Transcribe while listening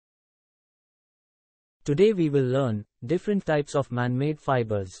Today we will learn different types of man-made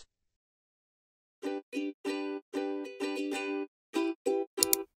fibers.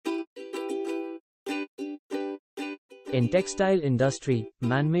 In textile industry,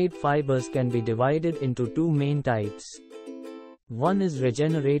 man-made fibers can be divided into two main types. One is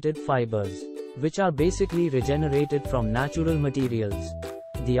regenerated fibers, which are basically regenerated from natural materials.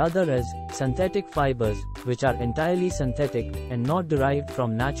 The other is synthetic fibers, which are entirely synthetic and not derived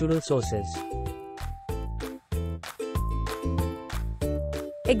from natural sources.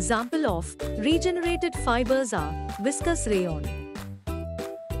 Example of regenerated fibers are viscose rayon,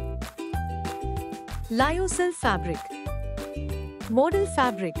 lyocell fabric, modal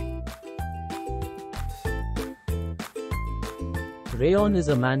fabric. Rayon is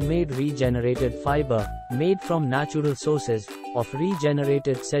a man-made regenerated fiber, made from natural sources, of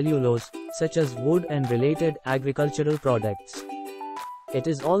regenerated cellulose, such as wood and related agricultural products. It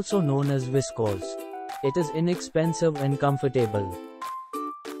is also known as viscose. It is inexpensive and comfortable.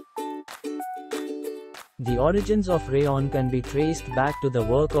 The origins of rayon can be traced back to the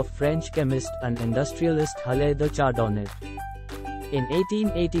work of French chemist and industrialist Hilaire de Chardonnet. In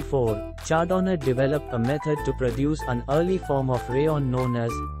 1884, Chardonnet developed a method to produce an early form of rayon known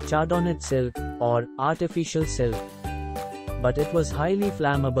as Chardonnet silk, or artificial silk. But it was highly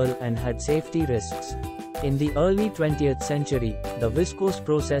flammable and had safety risks. In the early 20th century, the viscose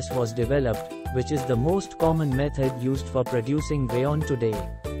process was developed, which is the most common method used for producing rayon today.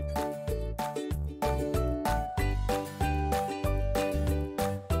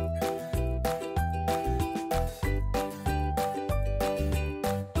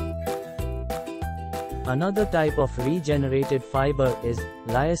 Another type of regenerated fiber is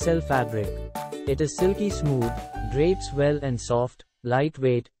lyocell fabric. It is silky smooth, drapes well and soft,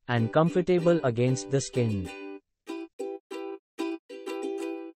 lightweight, and comfortable against the skin.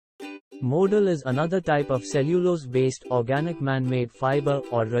 Modal is another type of cellulose-based organic man-made fiber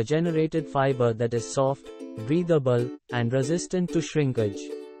or regenerated fiber that is soft, breathable, and resistant to shrinkage.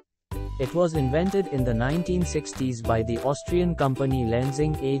 It was invented in the 1960s by the Austrian company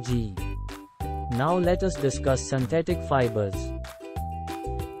Lenzing AG. Now let us discuss synthetic fibers.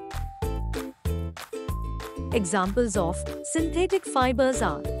 Examples of synthetic fibers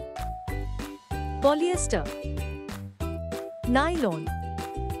are polyester, nylon,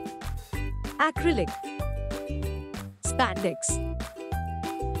 acrylic, spandex.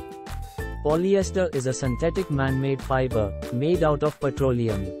 Polyester is a synthetic man-made fiber, made out of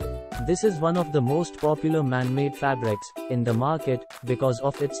petroleum. This is one of the most popular man-made fabrics in the market because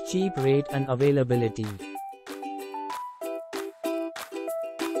of its cheap rate and availability.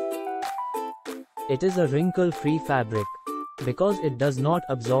 It is a wrinkle-free fabric because it does not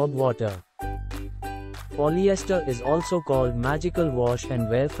absorb water. Polyester is also called magical wash and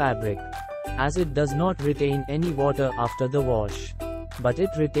wear fabric, as it does not retain any water after the wash, but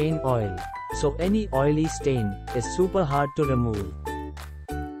it retains oil, so any oily stain is super hard to remove.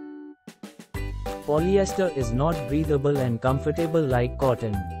 Polyester is not breathable and comfortable like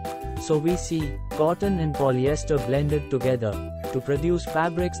cotton. So we see cotton and polyester blended together to produce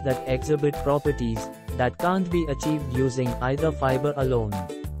fabrics that exhibit properties that can't be achieved using either fiber alone.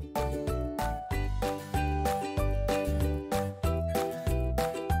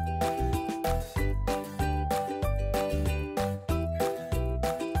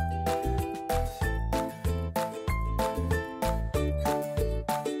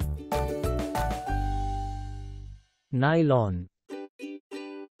 Nylon.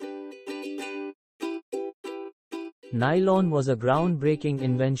 Nylon was a groundbreaking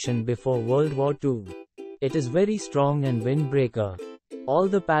invention before World War II. It is very strong and windbreaker. All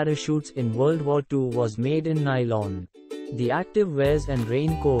the parachutes in World War II was made in nylon. The active wears and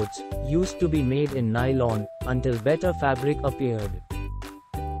raincoats used to be made in nylon until better fabric appeared.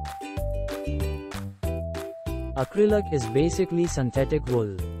 Acrylic is basically synthetic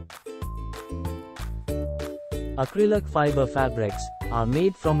wool. Acrylic fiber fabrics are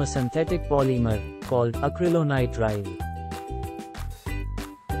made from a synthetic polymer called acrylonitrile.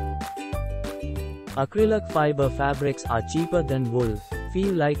 Acrylic fiber fabrics are cheaper than wool,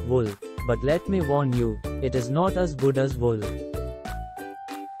 feel like wool, but let me warn you, it is not as good as wool.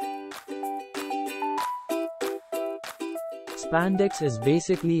 Spandex is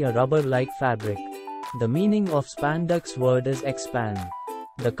basically a rubber-like fabric. The meaning of spandex word is expand.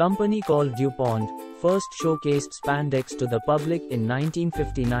 The company called DuPont first showcased spandex to the public in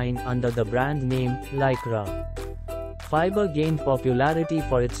 1959 under the brand name Lycra. Fiber gained popularity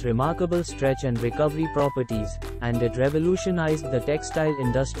for its remarkable stretch and recovery properties, and it revolutionized the textile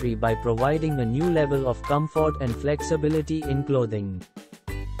industry by providing a new level of comfort and flexibility in clothing.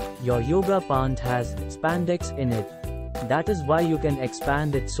 Your yoga pant has spandex in it. That is why you can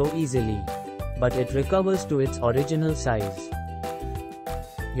expand it so easily. But it recovers to its original size.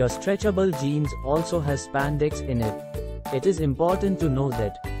 Your stretchable jeans also has spandex in it. It is important to know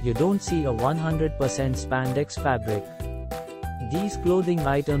that you don't see a 100% spandex fabric. These clothing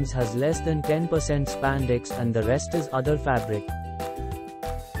items has less than 10% spandex and the rest is other fabric.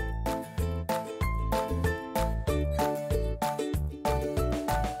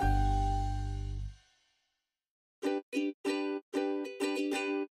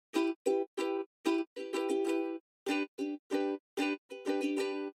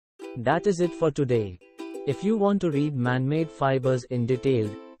 That is it for today. If you want to read man-made fibers in detail,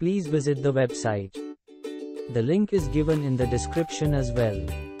 please visit the website. The link is given in the description as well.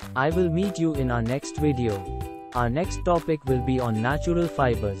 I will meet you in our next video. Our next topic will be on natural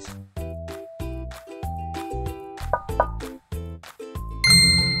fibers.